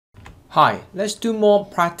Hi, let's do more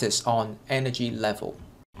practice on energy level.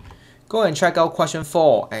 Go and check out question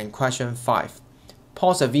 4 and question 5.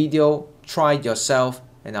 Pause the video, try it yourself,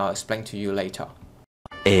 and I'll explain to you later.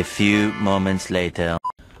 A few moments later.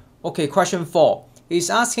 Okay, question 4 is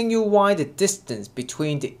asking you why the distance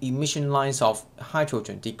between the emission lines of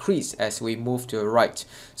hydrogen decrease as we move to the right.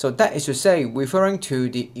 So that is to say, referring to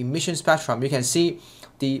the emission spectrum, you can see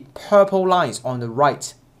the purple lines on the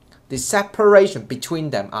right. The separation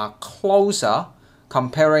between them are closer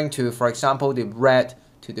comparing to, for example, the red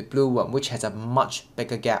to the blue one, which has a much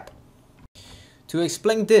bigger gap. To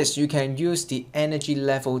explain this, you can use the energy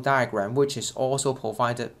level diagram, which is also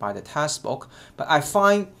provided by the textbook, but I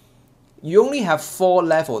find you only have 4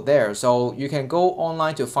 levels there, so you can go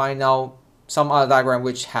online to find out some other diagram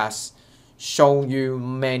which has shown you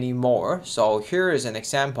many more. So here is an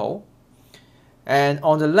example. And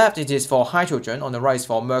on the left it is for hydrogen, on the right is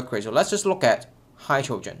for mercury. So let's just look at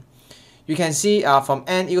hydrogen. You can see from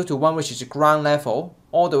n equal to 1, which is the ground level,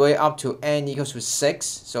 all the way up to n equals to 6.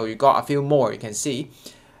 So you got a few more, you can see.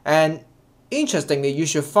 And interestingly, you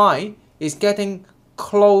should find it's getting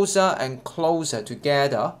closer and closer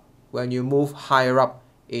together when you move higher up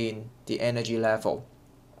in the energy level.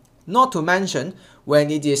 Not to mention, when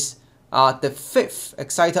it is the 5th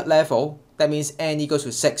excited level, that means n equals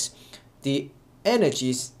to 6, the energy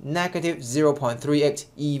is negative 0.38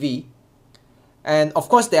 eV. And of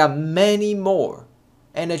course, there are many more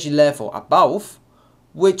energy level above,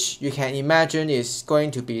 which you can imagine is going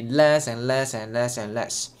to be less and less and less and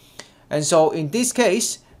less. And so in this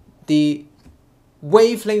case, the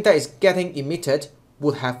wavelength that is getting emitted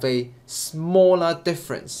would have a smaller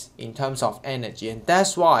difference in terms of energy, and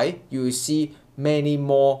that's why you see many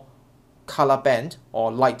more color band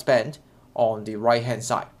or light band on the right hand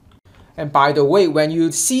side. And by the way, when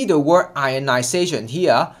you see the word ionization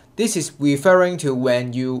here, this is referring to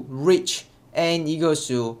when you reach n equals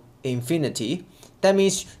to infinity. That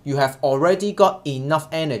means you have already got enough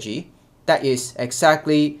energy. That is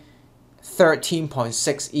exactly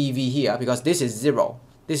 13.6 eV here, because this is 0.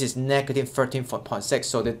 This is negative 13.6.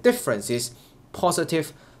 So the difference is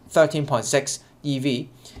positive 13.6 eV.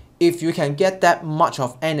 If you can get that much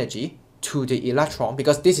of energy to the electron,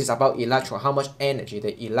 because this is about electron, how much energy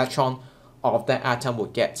the electron of that atom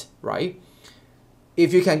would get, right?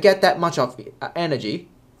 If you can get that much of energy,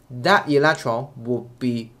 that electron will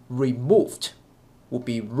be removed, will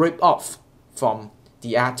be ripped off from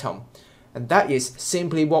the atom. And that is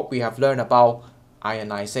simply what we have learned about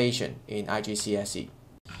ionization in IGCSE.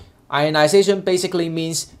 Ionization basically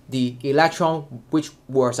means the electron which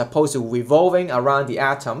were supposed to revolving around the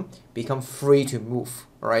atom become free to move,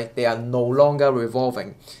 right? They are no longer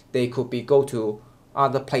revolving. They could be go to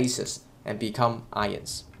other places and become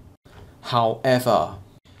ions. However,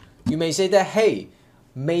 you may say that, hey,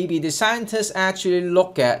 maybe the scientists actually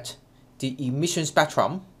look at the emission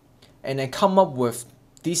spectrum and then come up with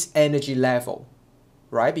this energy level,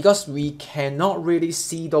 right? Because we cannot really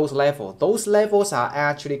see those levels. Those levels are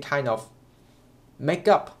actually kind of made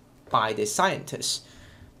up by the scientists.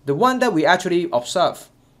 The one that we actually observe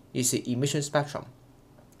is the emission spectrum.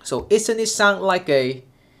 So isn't it sound like a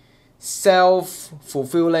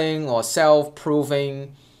self-fulfilling or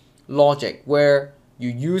self-proving logic where you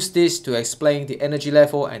use this to explain the energy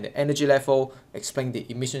level and the energy level explain the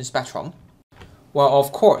emission spectrum? Well,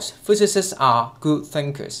 of course, physicists are good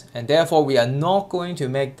thinkers, and therefore we are not going to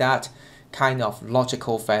make that kind of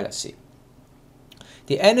logical fallacy.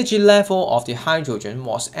 The energy level of the hydrogen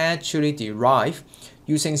was actually derived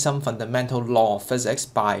using some fundamental law of physics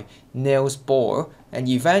by Niels Bohr, and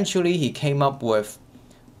eventually he came up with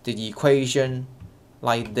the equation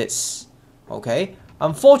like this. Okay,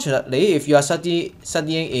 unfortunately, if you are studying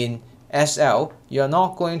in SL, you are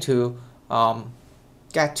not going to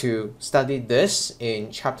get to study this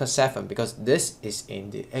in chapter 7 because this is in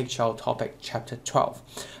the actual topic chapter 12.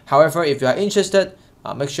 However, if you are interested,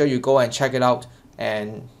 make sure you go and check it out.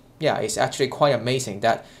 And yeah, it's actually quite amazing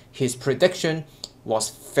that his prediction was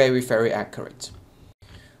very, very accurate.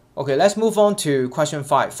 Okay, let's move on to question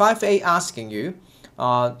 5. 5A asking you,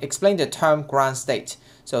 explain the term ground state.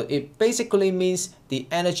 So it basically means the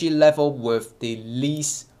energy level with the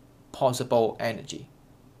least possible energy.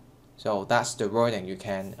 So that's the wording you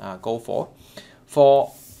can go for.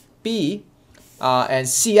 For B and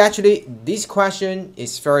C, actually, this question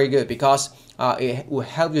is very good because it will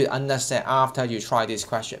help you understand after you try this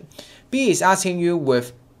question. B is asking you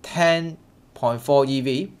with 10.4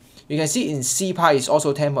 eV. You can see in C part is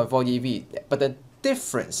also 10.4 eV, but the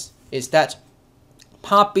difference is that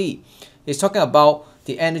part B is talking about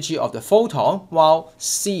the energy of the photon, while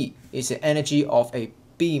C is the energy of a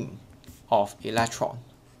beam of electron.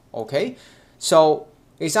 Okay, so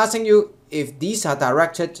it's asking you if these are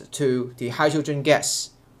directed to the hydrogen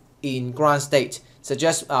gas in ground state,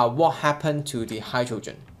 suggest what happened to the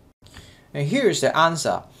hydrogen. And here's the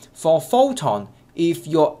answer. For photon, if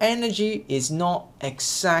your energy is not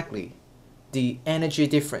exactly the energy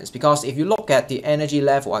difference, because if you look at the energy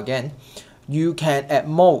level again, you can at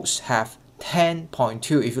most have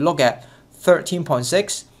 10.2. If you look at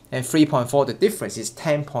 13.6 and 3.4, the difference is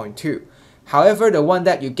 10.2. However, the one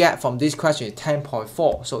that you get from this question is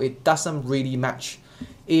 10.4, so it doesn't really match.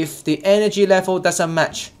 If the energy level doesn't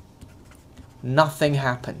match, nothing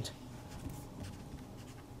happened.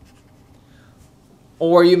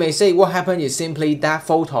 Or you may say what happened is simply that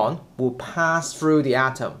photon will pass through the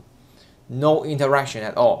atom. No interaction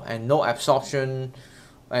at all, and no absorption,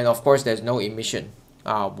 and of course there's no emission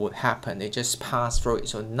would happen. It just passed through it,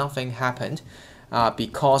 so nothing happened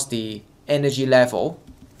because the energy level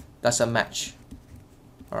doesn't match.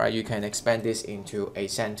 Alright, you can expand this into a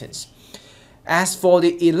sentence. As for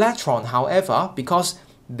the electron, however, because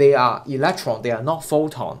they are electron, they are not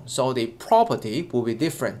photon, so the property will be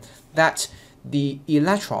different, that the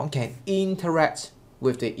electron can interact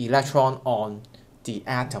with the electron on the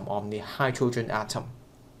atom, on the hydrogen atom.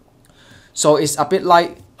 So it's a bit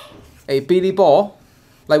like a Billy ball,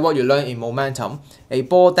 like what you learn in momentum, a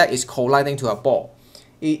ball that is colliding to a ball.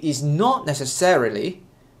 It is not necessarily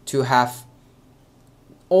to have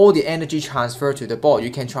all the energy transferred to the ball.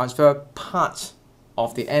 You can transfer part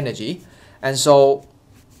of the energy, and so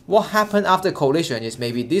what happened after collision is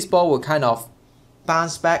maybe this ball will kind of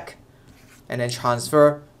bounce back and then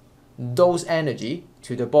transfer those energy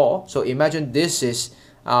to the ball. So imagine this is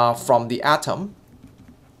from the atom,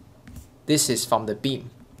 this is from the beam.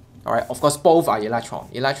 Alright, of course both are electron,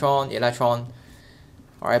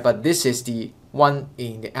 alright, but this is the one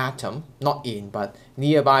in the atom, not in, but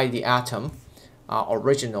nearby the atom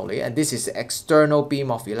originally, and this is the external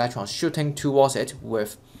beam of electrons shooting towards it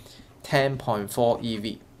with 10.4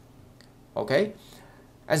 eV. Okay,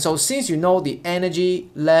 and so since you know the energy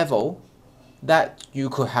level that you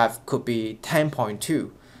could have could be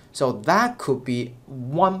 10.2, so that could be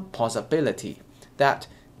one possibility, that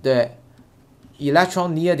the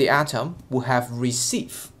electron near the atom will have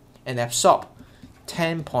received and absorbed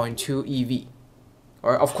 10.2 eV.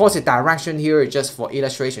 Or of course the direction here is just for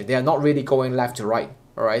illustration. They are not really going left to right.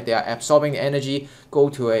 Alright, they are absorbing the energy, go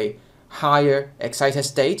to a higher excited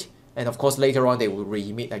state, and of course later on they will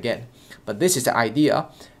re-emit again. But this is the idea.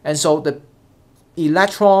 And so the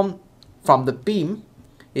electron from the beam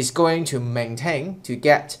is going to maintain to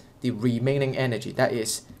get the remaining energy, that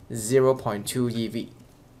is 0.2 eV.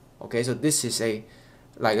 Okay, so this is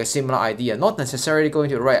like a similar idea, not necessarily going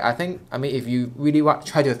to the right. I mean if you really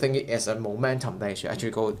try to think it as a momentum, then you should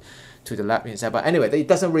actually go to the left instead. But anyway, it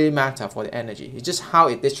doesn't really matter for the energy, it's just how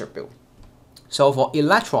it distributes. So for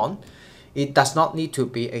electron, it does not need to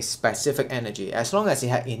be a specific energy. As long as it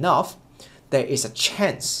has enough, there is a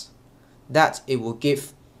chance that it will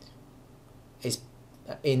give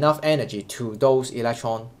enough energy to those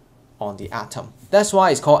electrons on the atom. That's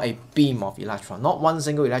why it's called a beam of electron, not one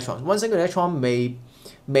single electron. One single electron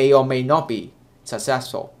may or may not be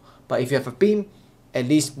successful, but if you have a beam, at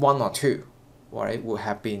least one or two, right, will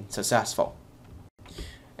have been successful.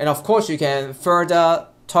 And of course you can further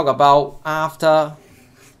talk about after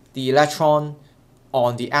the electron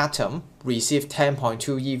on the atom receive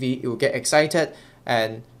 10.2 eV, it will get excited,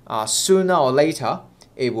 and sooner or later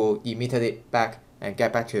it will emit it back and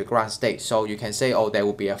get back to the ground state. So you can say, oh, there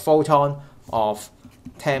will be a photon of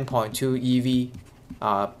 10.2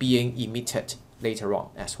 EV being emitted later on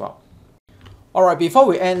as well. Alright, before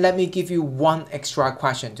we end, let me give you one extra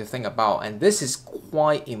question to think about, and this is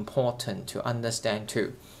quite important to understand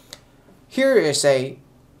too. Here is a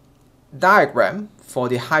diagram for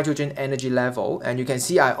the hydrogen energy level, and you can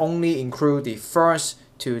see I only include the first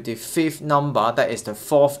to the fifth number, that is the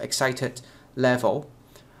fourth excited level.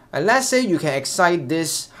 And let's say you can excite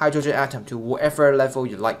this hydrogen atom to whatever level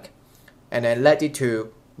you like, and then let it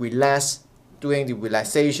to relax, doing the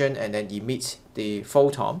relaxation, and then emit the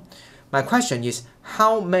photon. My question is,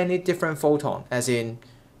 how many different photons, as in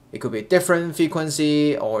it could be different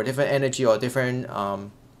frequency or different energy or different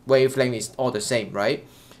wavelength, is all the same, right?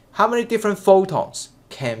 How many different photons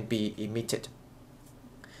can be emitted?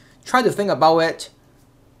 Try to think about it.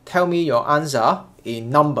 Tell me your answer in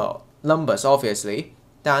numbers obviously,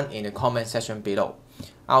 down in the comment section below.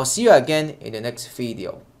 I'll see you again in the next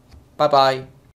video. Bye bye.